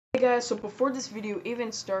guys, so before this video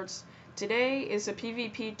even starts, today is a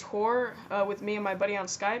PvP tour with me and my buddy on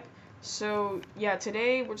Skype. So yeah,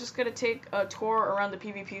 today we're just gonna take a tour around the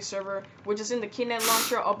PvP server, which is in the Keinett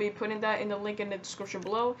launcher. I'll be putting that in the link in the description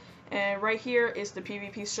below. And right here is the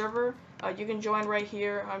PvP server. You can join right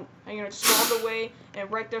here. I'm gonna scroll all the way,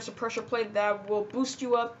 and right there's a pressure plate that will boost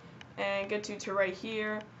you up and get you to right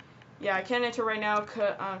here. Yeah, I can't enter right now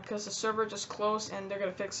because the server just closed and they're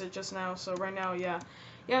gonna fix it just now. So right now, yeah.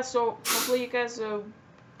 So hopefully you guys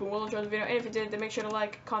will enjoy the video, and if you did, then make sure to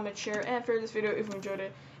like, comment, share, and share this video if you enjoyed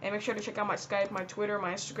it. And make sure to check out my Skype, my Twitter,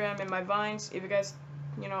 my Instagram, and my Vines if you guys,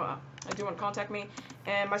 I do want to contact me.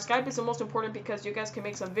 And my Skype is the most important because you guys can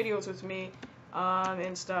make some videos with me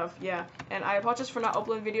and stuff. Yeah, and I apologize for not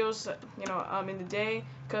uploading videos in the day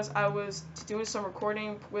because I was doing some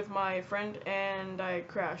recording with my friend and I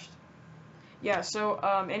crashed. Yeah, so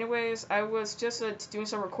anyways, I was just doing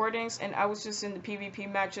some recordings, and I was just in the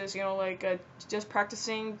PvP matches, just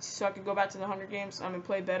practicing so I could go back to the Hunger Games and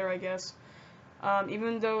play better, I guess.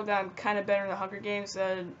 Even though that I'm kind of better in the Hunger Games,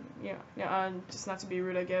 just not to be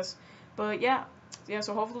rude, I guess. But yeah,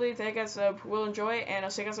 so hopefully you guys will enjoy, and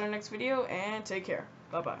I'll see you guys in our next video, and take care.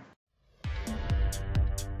 Bye-bye.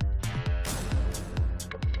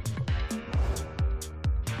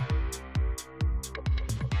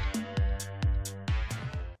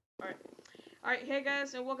 Alright, hey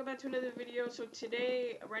guys, and welcome back to another video. So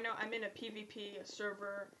today, right now, I'm in a PvP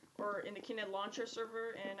server, or in the Keinett launcher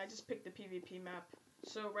server, and I just picked the PvP map.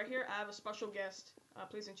 So right here, I have a special guest.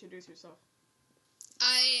 Please introduce yourself.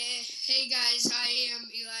 Hey guys, I am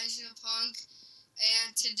Elijah Punk,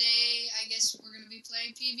 and today, I guess we're going to be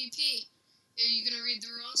playing PvP. Are you going to read the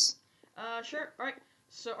rules? Sure.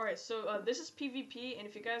 Alright, so this is PvP, and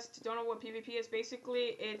if you guys don't know what PvP is,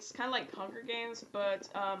 basically, it's kind of like Hunger Games, but,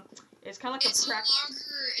 it's kind of like it's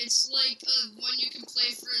like one you can play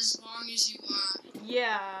for as long as you want.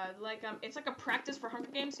 Yeah, it's like a practice for Hunger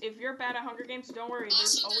Games. If you're bad at Hunger Games, don't worry.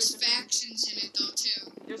 Also, there's factions in it, though,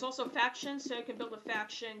 too. There's also factions, so you can build a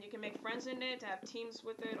faction. You can make friends in it, have teams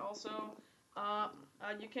with it, also.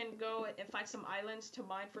 You can go and find some islands to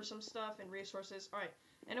mine for some stuff and resources. Alright,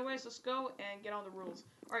 anyways, let's go and get on the rules.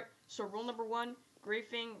 Alright, so rule number 1,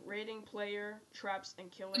 griefing, raiding player, traps, and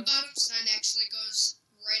killing. The bottom sign actually goes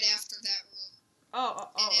right after that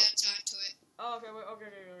rule. And adds on to it. Oh, okay.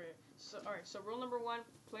 So, alright, so rule number 1,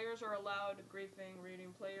 players are allowed griefing,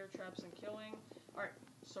 raiding player, traps, and killing. Alright,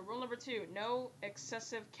 so rule number 2, no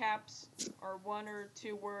excessive caps or 1 or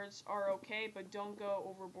 2 words are okay, but don't go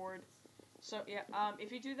overboard. So yeah,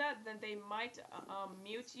 if you do that, then they might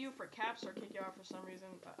mute you for caps or kick you out for some reason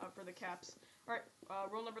for the caps. Alright,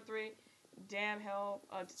 rule number 3, damn, hell,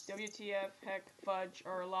 WTF, heck, fudge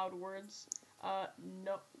are allowed words.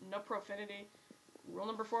 No profanity. Rule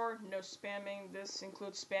number 4, no spamming. This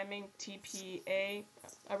includes spamming TPA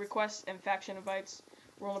requests and faction invites.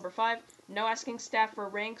 Rule number 5, no asking staff for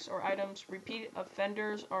ranks or items. Repeat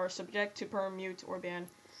offenders are subject to perm, mute, or ban.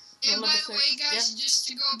 And by the way, guys, just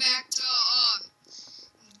to go back to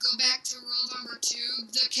rule number 2,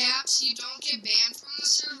 the caps, you don't get banned from the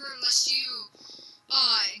server unless you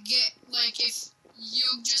if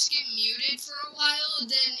you'll just get muted for a while.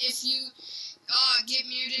 Then if you get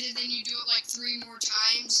muted and then you do it like 3 more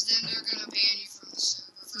times, then they're gonna ban you from the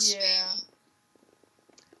server for spam.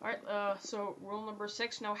 Alright, so rule number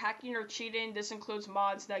 6, no hacking or cheating. This includes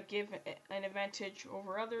mods that give an advantage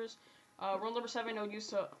over others. Rule number 7, no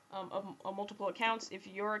use of multiple accounts. If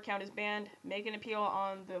your account is banned, make an appeal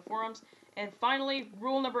on the forums. And finally,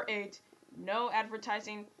 rule number 8, no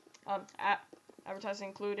advertising, advertising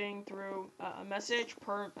including through a message,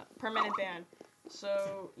 permanent ban.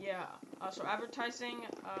 So yeah, so advertising,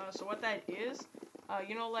 so what that is,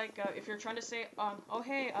 if you're trying to say, oh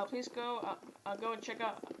hey, please go and check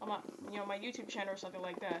out my YouTube channel or something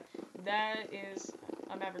like that. That is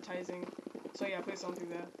advertising. So yeah, please don't do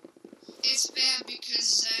that. It's bad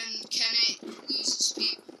because then Keinett loses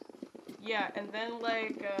people. Yeah, and then well,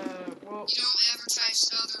 you don't advertise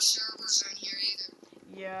to other servers on here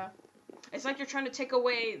either. Yeah, it's like you're trying to take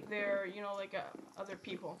away their, other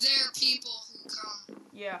people. There are people who come.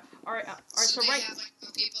 Yeah. Alright. So they have no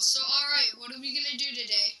people. So alright, what are we gonna do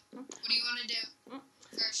today? What do you want to do?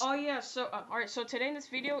 First? Oh yeah. So alright. So today in this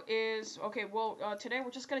video is today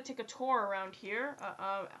we're just gonna take a tour around here.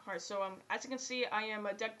 Alright. So as you can see, I am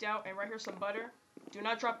decked out, and right here's some butter. Do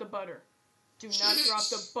not drop the butter. Do not drop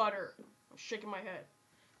the butter. I'm shaking my head.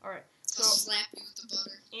 Alright. So I'll slap you with the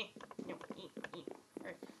butter.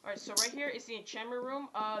 Alright, so right here is the enchantment room.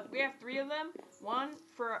 We have 3 of them. One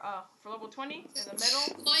for level 20 in the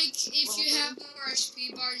middle. Like, if you have more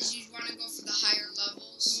HP bars, you'd want to go for the higher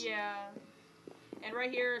levels. Yeah. And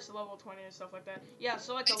right here is level 20 and stuff like that. Yeah,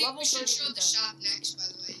 so like I the think level we should 30. show the shop next, by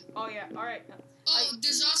the way. Oh yeah, alright. Oh,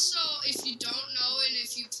 there's also, if you don't know and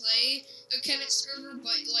if you play the Keinett server,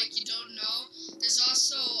 but like you don't know, there's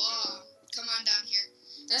also, come on down here.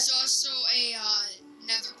 There's also a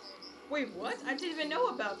nether portal. Wait, what? I didn't even know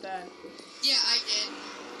about that. Yeah, I did.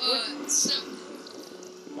 So.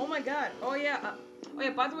 Oh my god. Oh yeah. Oh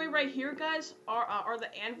yeah. By the way, right here, guys, are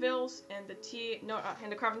the anvils and the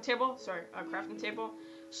and the crafting table. Sorry, crafting table.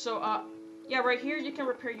 So yeah, right here you can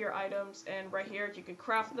repair your items, and right here you can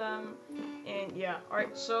craft them, and yeah. All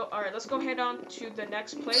right. So all right, let's go head on to the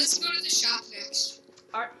next place. Let's go to the shop next.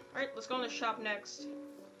 All right. Let's go to the shop next.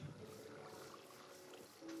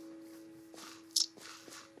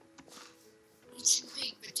 Eat some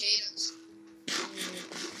baked potatoes.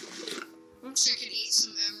 So I could eat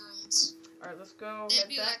some emeralds. Alright, let's go.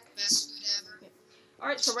 That'd be like the best food ever. Yeah.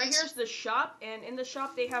 Alright, so right here's the shop, and in the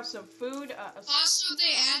shop they have some food. Also,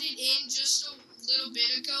 they added in just a little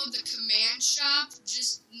bit ago the command shop.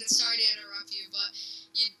 Just sorry to interrupt you, but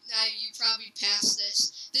you probably passed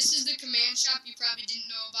this. This is the command shop. You probably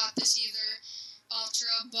didn't know about this either,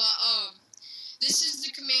 Ultra. But this is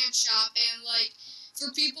the command shop, and like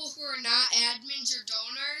for people who are not admins or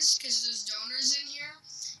donors, because there's donors in here.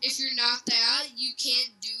 If you're not that, you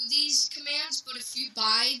can't do these commands, but if you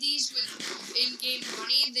buy these with in-game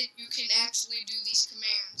money, then you can actually do these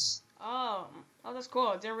commands. Oh, that's cool.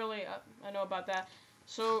 I didn't really I know about that.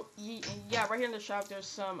 So, yeah, right here in the shop, there's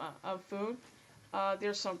some food.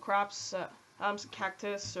 There's some crops, some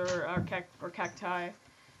cactus or cacti.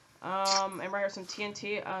 And right here, some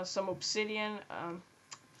TNT, some obsidian,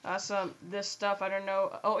 some this stuff, I don't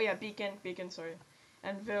know. Oh, yeah, beacon, sorry.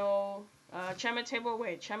 Anvil. Enchantment table.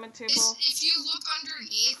 Wait, enchantment table. If you look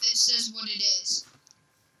underneath, it says what it is.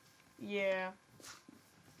 Yeah.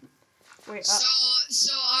 Wait.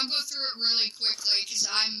 So I'll go through it really quickly because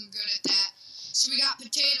I'm good at that. So we got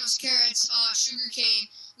potatoes, carrots, sugarcane,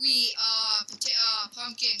 wheat,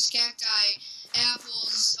 pumpkins, cacti,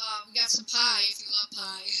 apples. We got some pie if you love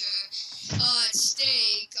pie.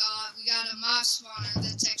 Steak. We got a mob spawner.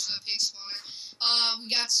 That's actually a pig spawner. We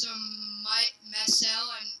got some micelle,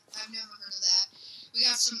 and I've never heard of that. We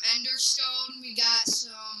got some enderstone. We got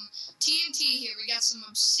some TNT here. We got some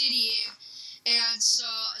obsidian. And so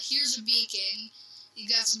here's a beacon. You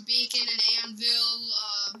got some beacon, an anvil,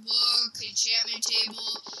 book, enchantment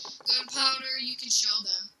table, gunpowder. You can show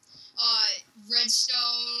them.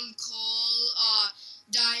 Redstone, coal,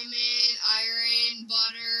 diamond, iron,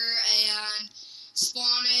 butter, and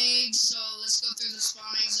spawn eggs. So let's go through the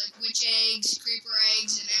spawn eggs, like witch eggs, creeper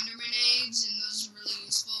eggs, and enderman eggs, and those are really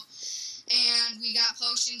useful. And we got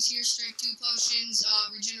potions here, strength 2 potions,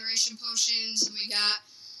 regeneration potions, and we got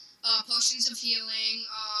potions of healing,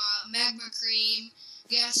 magma cream,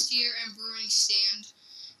 gas tier, and brewing stand,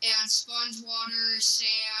 and sponge water,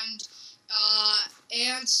 sand,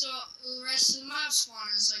 and so the rest of the mob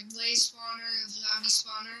spawners, like blaze spawner, zombie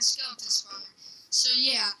spawner, and skeleton spawner. So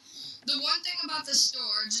yeah. The one thing about the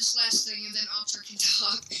store, just last thing, and then Ultra can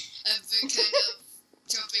talk. I've been kind of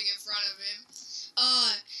jumping in front of him.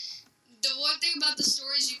 The one thing about the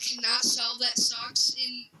store is you cannot sell that sucks.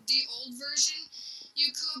 In the old version, you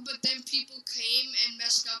could, but then people came and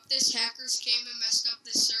messed up this. Hackers came and messed up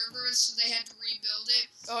this server, so they had to rebuild it.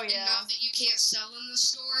 Oh, yeah. And now that you can't sell in the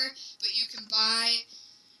store, but you can buy.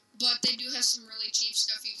 But they do have some really cheap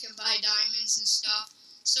stuff. You can buy diamonds and stuff.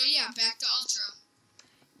 So yeah, back to Ultra.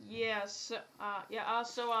 Yes, so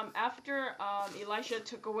after Elisha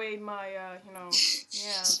took away my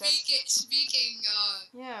Speaking, it's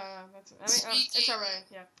alright.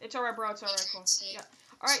 Yeah, it's alright, bro. It's alright. Cool. Yeah.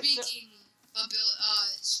 All right. Speaking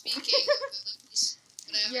abilities.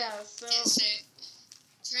 Yeah. So. Can't say it.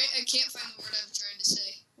 I can't find the word I'm trying to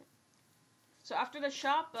say. So after the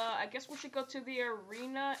shop, I guess we should go to the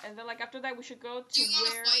arena, and then like after that we should go to Do you want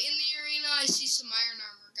to fight in the arena? I see some iron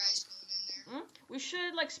armor guys going in there. We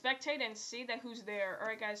should like spectate and see that who's there. All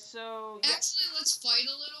right, guys. So yeah. Actually, let's fight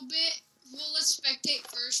a little bit. Well, let's spectate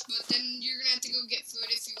first, but then you're gonna have to go get food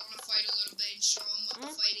if you want to fight a little bit and show them what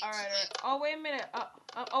the fighting's All right. like. Oh wait a minute.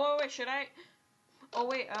 Wait. Should I? Oh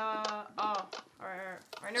wait. All right.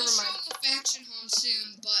 Never We'll mind. show the faction home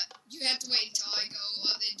soon, but you have to wait until I go.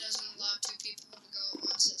 It doesn't allow 2 people to go at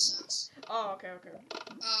once. It sucks. Oh, okay.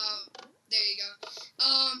 There you go.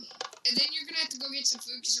 And then you're gonna have to go get some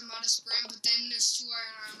food because I'm out of sprint. But then there's 2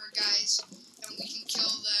 iron armor guys, and we can kill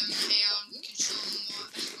them, and we can show them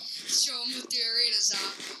what the arena's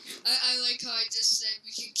at. I like how I just said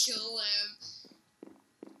we can kill them.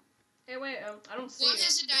 Hey, wait. I don't see One you.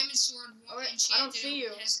 has a diamond sword, one enchanted. I don't see you.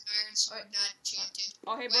 One has an iron sword, not enchanted.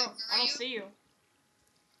 Oh, hey, bro. Where I don't you? see you.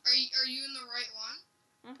 Are you in the right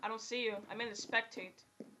one? I don't see you. I'm in the spectate.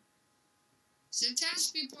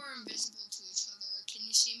 Sometimes people are invisible to each other. Can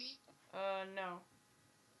you see me? No.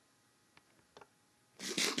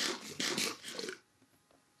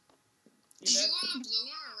 Did you go on the blue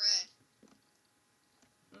one or red?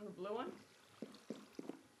 The blue one?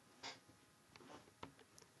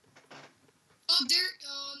 Oh, there.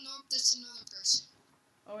 Oh, no, that's another person.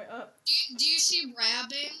 Oh, wait, Do you see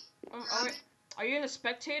Rabin? oh, wait. Are you in the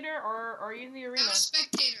spectator or are you in the arena? I'm a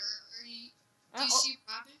spectator. Do you see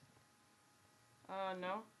Rabin?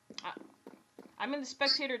 No. I'm in the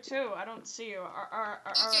spectator too. I don't see you.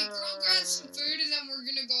 Okay, go grab some food and then we're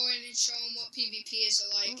gonna go in and show them what PvP is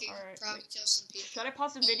like and probably kill some people. Should I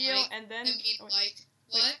pause the video and then...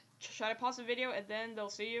 What? Should I pause the video and then they'll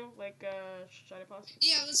see you? Should I pause?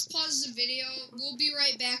 Yeah, let's pause the video. We'll be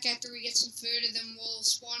right back after we get some food and then we'll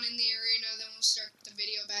spawn in the arena, then we'll start the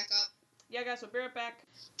video back up. Yeah, guys, we'll be right back.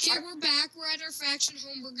 Okay, we're back. We're at our faction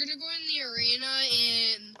home. We're gonna go in the arena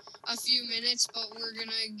in a few minutes, but we're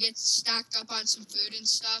gonna get stocked up on some food and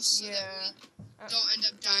stuff so that we don't end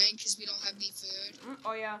up dying because we don't have any food.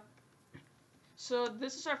 Oh, yeah. So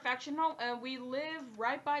this is our faction home, and we live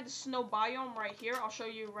right by the snow biome right here. I'll show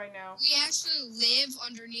you right now. We actually live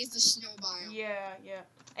underneath the snow biome. Yeah.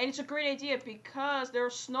 And it's a great idea because there are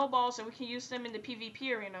snowballs and we can use them in the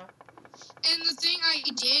PvP arena. And the thing I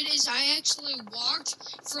did is I actually walked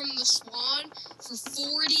from the spawn for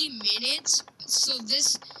 40 minutes. So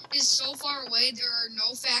this is so far away. There are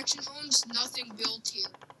no faction homes, nothing built here.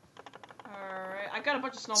 Alright, I got a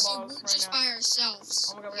bunch of snowballs so we're just by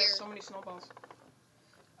ourselves. Oh my god, we have so many snowballs.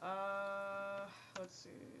 Let's see.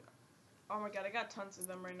 Oh my god, I got tons of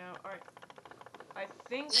them right now. Alright. I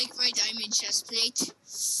think... Like my diamond chest plate.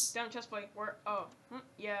 Diamond chest plate. Where? Oh.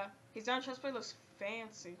 Yeah. His diamond chest plate looks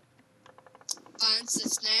fancy.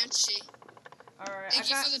 Fancy. Alright, Thank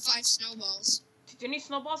you for the 5 snowballs. Do you need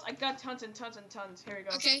snowballs? I got tons and tons and tons. Here we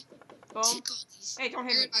go. Okay. Boom. Hey, don't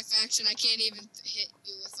hit me. You're in my faction. I can't even hit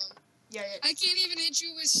you with them. Yeah. I can't even hit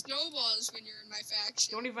you with snowballs when you're in my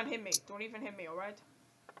faction. Don't even hit me. Don't even hit me, alright?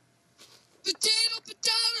 Potato!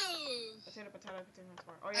 Potato.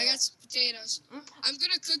 Oh, yeah. I got some potatoes. I'm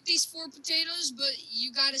gonna cook these 4 potatoes, but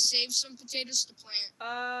you gotta save some potatoes to plant.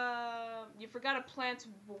 You forgot to plant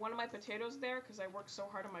one of my potatoes there because I worked so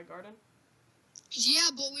hard on my garden. Yeah,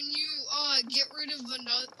 but when you get rid of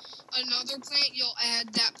another plant, you'll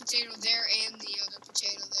add that potato there and the other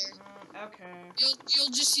potato there. Okay.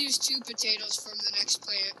 You'll just use 2 potatoes from the next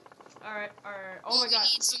plant. Alright. Oh my god.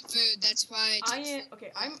 We need some food. That's why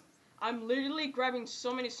I'm literally grabbing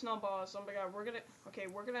so many snowballs. Oh my god, we're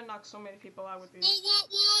gonna knock so many people out with these. Oh,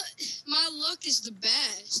 what? My luck is the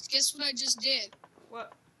best. Guess what I just did?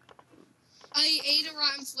 What? I ate a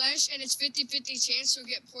rotten flesh, and it's 50-50 chance to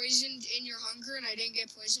get poisoned in your hunger, and I didn't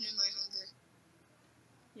get poisoned in my hunger.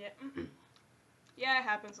 Yeah. Yeah, it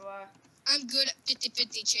happens a lot. I'm good at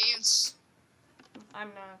 50-50 chance. I'm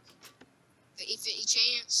not. 50-50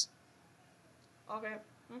 chance. Okay.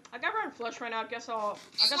 I got rotten flesh right now. I guess I'll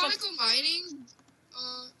You wanna go mining?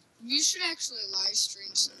 You should actually live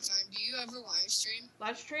stream sometime. Do you ever live stream?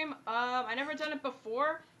 Live stream? I never done it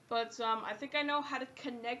before, but I think I know how to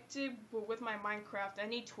connect it with my Minecraft. I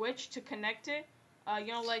need Twitch to connect it.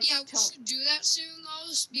 You know, like... Yeah, we should do that soon,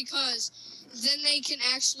 though, because then they can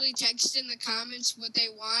actually text in the comments what they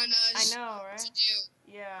want us to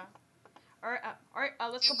do. Yeah. Alright,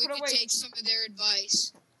 let's go put away... And we can take some of their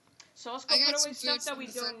advice. So let's go put away stuff that we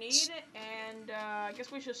don't need, and I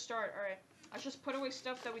guess we should start. Alright, I just put away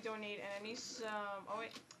stuff that we don't need, and I need some... Oh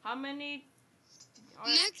wait, how many...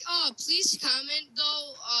 Next, please comment,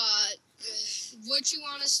 though, what you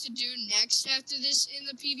want us to do next after this in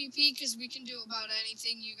the PvP, because we can do about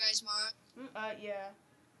anything you guys want. Yeah.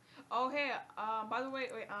 Oh, hey, by the way,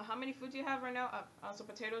 wait, how many food do you have right now? Some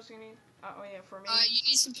potatoes you need? Oh, yeah, for me. You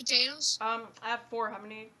need some potatoes? I have 4. How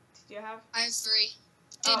many do you have? I have 3.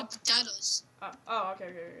 Potatoes.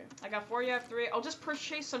 Okay. I got 4, you have 3. I'll just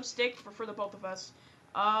purchase some steak for the both of us.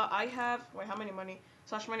 I have, wait, how many money?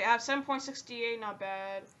 Slash money. I have 7.68, not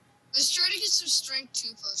bad. Let's try to get some strength 2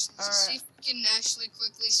 potions. Let's see if we can actually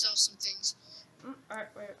quickly sell some things. Alright,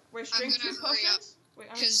 wait, strength 2 potions?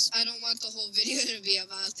 Because I don't want the whole video to be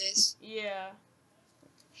about this. Yeah.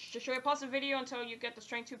 Should I pause the video until you get the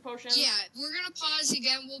strength 2 potions? Yeah, we're gonna pause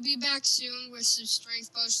again. We'll be back soon with some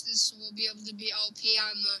strength potions, so we'll be able to be OP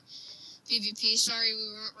on the PvP. Sorry we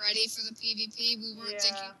weren't ready for the PvP. We weren't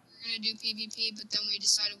thinking we were gonna do PvP, but then we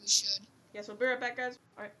decided we should. Yeah, so we'll be right back, guys.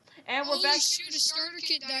 Alright. And we're back. Shoot, a starter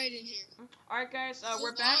kit died in here. Alright, guys,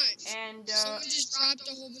 we're back. And, someone just dropped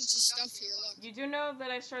a whole bunch of stuff here, look. You do know that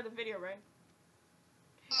I started the video, right?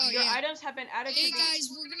 Oh, Your yeah. items have been added Hey to the... guys,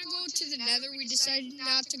 we're gonna go to the nether. We decided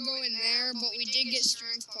not to go in there, but we did get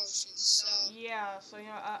strength potions, so... Yeah, so, you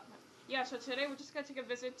know, yeah, so today we're just gonna take a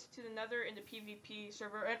visit to the nether in the PvP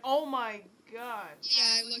server, and oh my god. Yeah,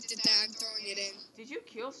 I looked at that. I'm throwing it in. Did you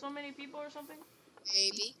kill so many people or something?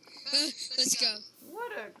 Maybe. Let's go.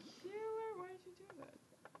 What a killer, why did you do that?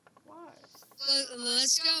 Why?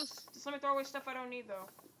 Let's go. Just let me throw away stuff I don't need, though.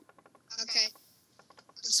 Okay.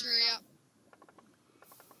 Let's hurry up.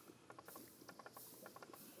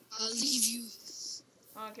 I'll leave you.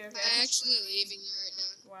 Okay, okay. I'm actually leaving you right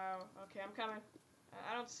now. Wow, okay, I'm coming.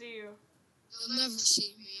 I don't see you. You'll never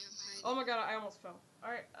see me. I'm hiding. Oh my god, I almost fell.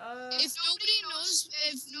 Alright, If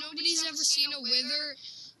nobody's ever seen a wither,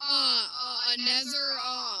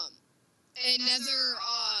 another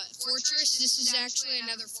fortress, this is actually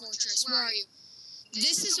another fortress. Where are you?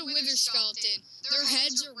 This is a wither skeleton. Their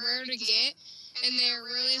heads are rare to get, and they're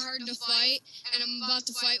really hard to fight, and I'm about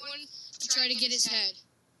to fight one to try to get his head.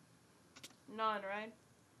 none, right?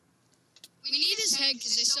 We need his head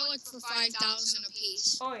because they sell like for 5,000 a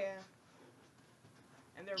piece. Oh yeah.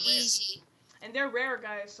 And they're rare. Easy. And they're rare,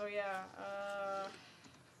 guys, so yeah,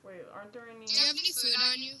 wait, aren't there any... Do you have any food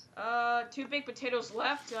on you? 2 baked potatoes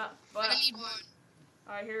left, but... I need one.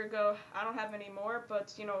 Alright, here we go. I don't have any more,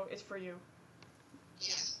 but, you know, it's for you.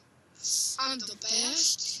 Yeah. I'm the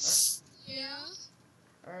best. Yeah.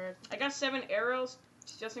 Alright. I got 7 arrows,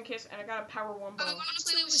 just in case, and I got a power 1 bow. I want to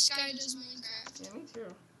play with Sky Does Minecraft. Yeah, me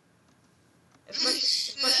too.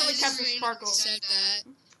 Especially Captain Sparkles. Said that.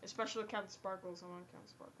 Especially Captain Sparkles. I want Captain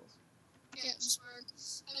Sparkles. Captain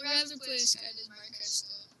Sparkles. I'd rather play Sky Does Minecraft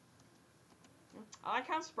though. I like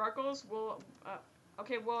Captain Sparkles. Well,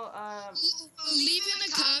 okay, well, leave in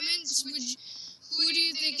the comments. Who do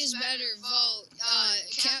you think is better? Vote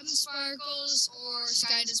Captain Sparkles or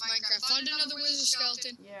Sky Does Minecraft. Find another wizard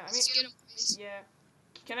skeleton. yeah, I mean, Let's get 'em, please. yeah.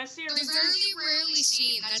 Can I see a They're reason? very rarely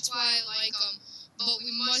seen. That's why I like them. But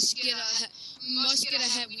we must get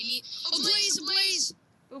ahead. We need a blaze.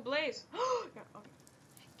 Ooh, Blaze. Yeah, okay.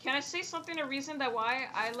 Can I say something, a reason that why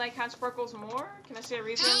I like Captain Sparkles more? Can I say a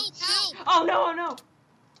reason? Help! Oh, no, no.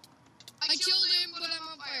 I killed him, but I'm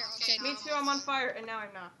on fire. Okay, Me too, I'm on fire, and now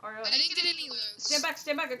I'm not. Alright, I didn't get any loot. stand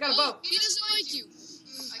back, I got a bow. He doesn't like you.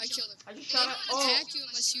 I killed him. I just They shot it. don't Oh, attack you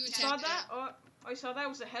unless you attack saw them. that? Oh, you saw that? It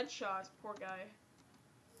was a headshot. Poor guy.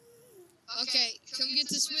 Okay, come get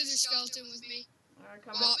this wither skeleton with me. Alright,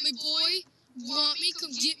 come on. Want me, boy? Want me?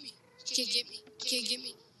 Come get me. Can't get me. Can't get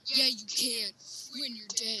me. Yeah, you can. When you're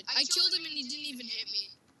dead. I killed him and he didn't even hit me.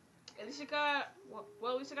 At least you got, well,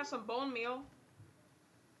 at least I got some bone meal.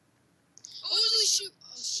 Holy shoot.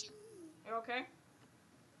 Oh, shoot. You okay?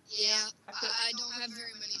 Yeah, I don't have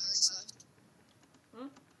very many hearts left.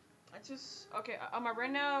 I just, okay, I'm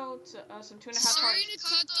right now to some 2.5 Sorry hearts. to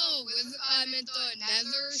cut the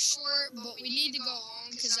nether short, but we need to go home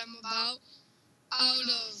because I'm about out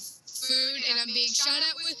of food and I'm being shot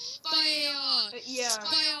at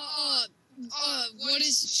what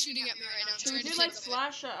is shooting at me right now? Should we do like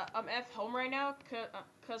slash F home right now?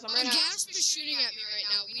 Cause I'm right now. Gasp is shooting at me right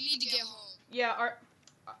now. We need to get home. Yeah,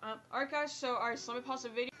 alright guys, so so let me pause the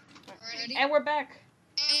video. Ready? And we're back.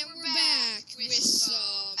 And we're back with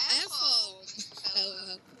some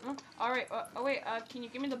F-home. Alright, oh wait, can you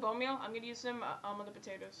give me the bone meal? I'm gonna use them on the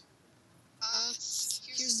potatoes.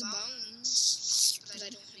 Here's the bones, but I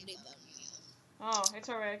don't have any bone meal. Oh, it's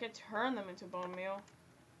alright, I can turn them into bone meal.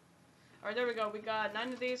 Alright, there we go, we got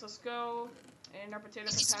 9 of these, let's go. And our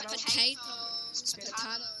potatoes.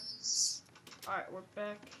 Alright, we're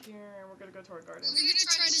back here, and we're gonna go to our garden. We're gonna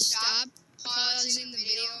try to stop pausing the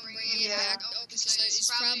video and bringing it back though, because it's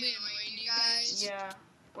probably annoying to you guys. Yeah.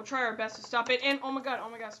 We'll try our best to stop it. And oh my god,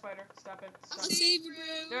 spider. Stop it. I'll save you,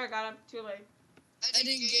 bro. There, I got him. Too late. I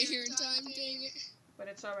didn't get here in time, dang it. But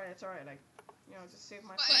it's alright, Like, you know, just save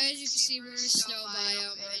my But as you can see, we're in a snow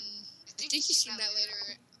biome, and I think you seen that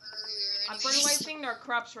earlier. I'm fertilizing our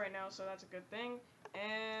crops right now, so that's a good thing.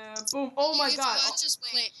 And boom. Oh my god.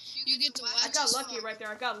 You get to watch. I got lucky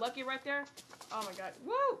right there. Oh my god.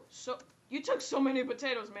 Woo! So you took so many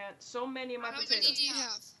potatoes, man. So many of my potatoes. How many do you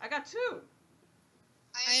have? I got 2.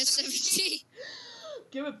 I have 17.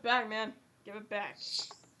 Give it back, man. Give it back.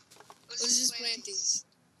 Let's just plant these.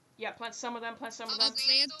 Yeah, plant some of them. I'll plant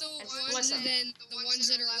the ones, and then the ones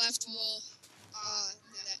that are left will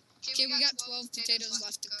do that. Okay, we got 12 potatoes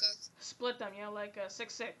left to cook. Split them, you know, like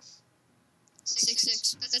 6-6.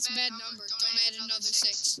 6. That's a bad number. Don't add another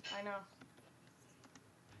 6. I know.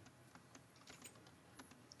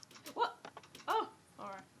 What? Oh,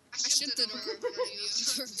 alright. I shut the door on you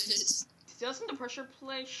on purpose. Doesn't the pressure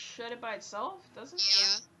plate shut it by itself? Doesn't it?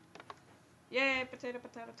 Yeah. Yay, potato,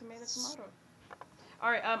 tomato.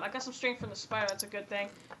 Alright, I got some string from the spider. That's a good thing.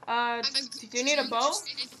 Do you need a bow?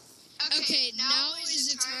 Okay, now is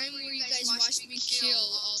the time where you guys watch me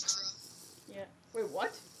kill Ultra. Yeah. Wait,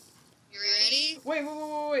 what? You ready? Wait.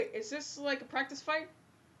 Is this like a practice fight?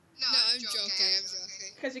 No, I'm joking.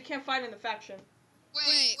 Because you can't fight in the faction.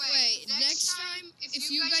 Wait. Next time, if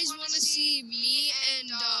you guys want to see me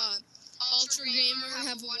and Ultra Gamer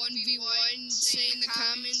have a 1v1, say in the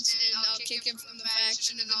comments, and I'll kick him from the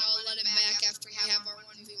faction, and then I'll let him back after we have our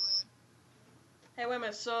 1v1. Hey, wait a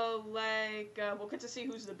minute. So, like, we'll get to see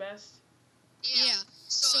who's the best. Yeah.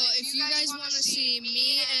 So if you guys want to see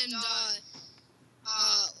me and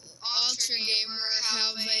Ultra Gamer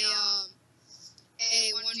have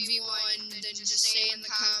a 1v1, then just say in the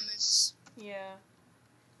comments. Yeah.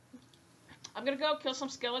 I'm gonna go kill some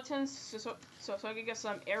skeletons so I can get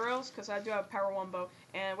some arrows, because I do have power 1 bow.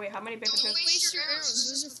 And wait, how many baked potatoes? Don't waste your arrows.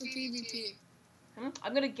 Those are for PvP.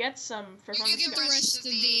 I'm gonna get some for You get the rest of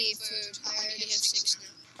the food. I already have 6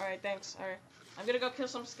 now. Alright, thanks. Alright. I'm gonna go kill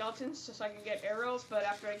some skeletons so I can get arrows, but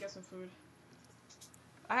after I get some food.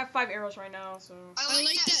 I have 5 arrows right now, so... I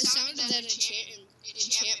like that sound of that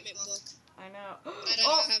enchantment book. I know. But I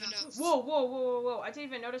don't have enough. Whoa. I didn't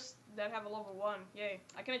even notice that I have a level 1. Yay.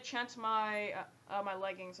 I can enchant my my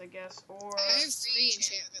leggings, I guess, or... I have 3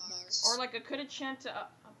 enchantment bars. Or, like, I could enchant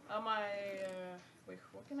my... Wait,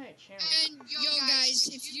 what can I enchant? And, yo, guys,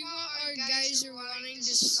 if you guys are wanting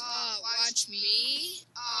to watch me,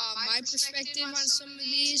 my perspective on some of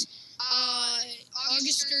these,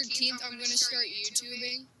 August 13th, I'm going to start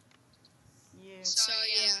YouTubing. Yeah. So,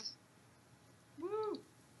 yeah. Woo!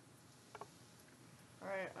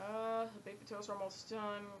 Alright, the baked potatoes are almost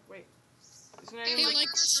done. Wait. Isn't there any, Hey, like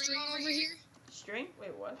our string over here? String?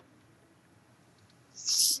 Wait, what?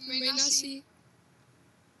 You may not see.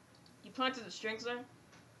 You planted the strings there?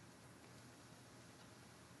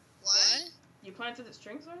 What? You planted the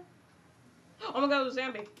strings there? Oh my god, it was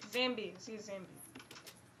Zambi. I see a Zambi.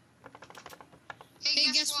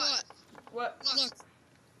 Hey, guess what? What? Look,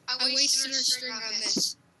 I wasted our string on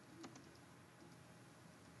this.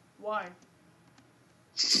 Why?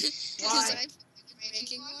 Because I'm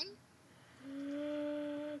making one.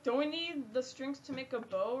 Don't we need the strings to make a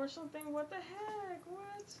bow or something? What the heck?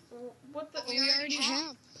 What the? We already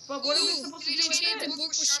have. But what are we supposed to do with The this? book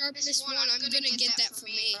with sharpness 1. I'm gonna get that for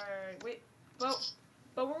me. Alright, wait. But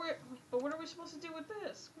what are we supposed to do with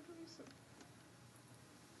this? But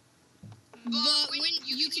when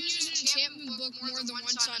you can use an enchantment book more than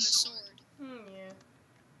once on a sword. Yeah.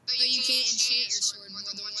 But you can't enchant your sword more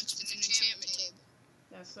than once with an enchantment table.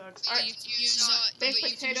 That sucks. So Alright. you can use Baked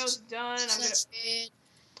potatoes done. it.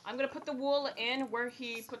 I'm gonna put the wool in where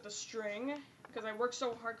he put the string, because I worked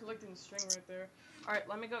so hard collecting the string right there. Alright,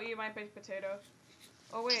 let me go eat my baked potato.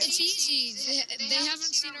 Oh wait. It's easy. They haven't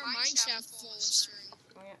seen our mine shaft full of string.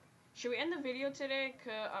 Oh yeah. Should we end the video today?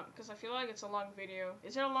 Cause I feel like it's a long video.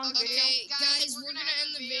 Is it a long video? Okay, guys, we're gonna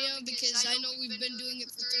end the video because I know we've been doing it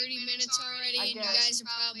for 30 minutes already, and you guys are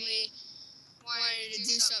probably wanting to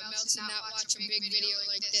do something else and not watch a big video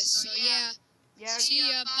like this. So yeah. Yeah. See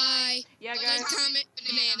ya. Bye. Yeah, guys. Like, comment,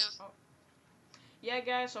 banana. Yeah,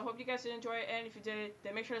 guys. So I hope you guys did enjoy it, and if you did,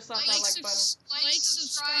 then make sure to slap that like button. Like,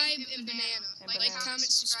 subscribe, and banana. Like, comment,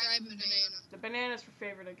 subscribe, and banana. The banana's your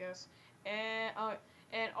favorite, I guess. And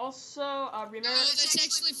also, remember... No, that's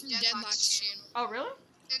actually from Deadlock's channel. Oh, really?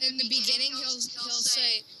 In the beginning, he'll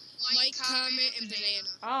say, like, comment, and banana.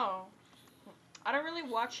 Oh. I don't really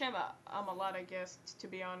watch him a lot, I guess, to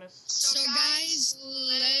be honest. So, guys,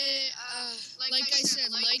 like I said,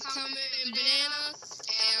 like, comment, and banana,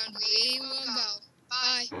 and we will go.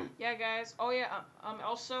 Bye. Yeah, guys. Oh, yeah.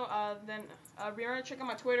 Also, then remember to check out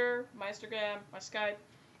my Twitter, my Instagram, my Skype,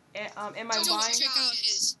 and my Vine. Don't check out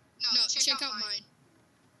his. No, check out mine.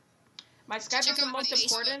 My Skype is the most Facebook.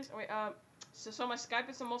 important. Wait, so my Skype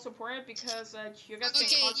is the most important because you guys can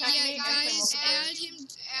Okay, contact me and play guys,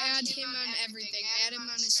 multiplayer. add him on everything. Add him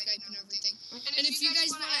on his Skype and everything. And if you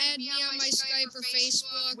guys want to add me on my Skype or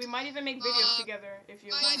Facebook, We might even make videos together if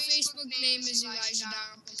you my want. Facebook name is Elijah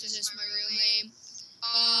Down because it's my real name.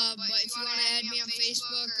 But if you want to add me on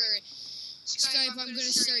Facebook or Skype, I'm going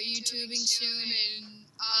to start YouTubing soon and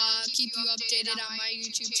keep you updated on my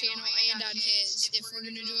YouTube channel and on his. If we're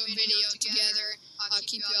going to do a video together, I'll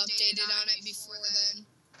keep you updated on it beforehand.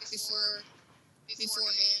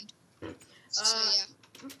 So yeah.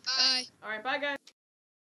 Bye. Alright, bye guys.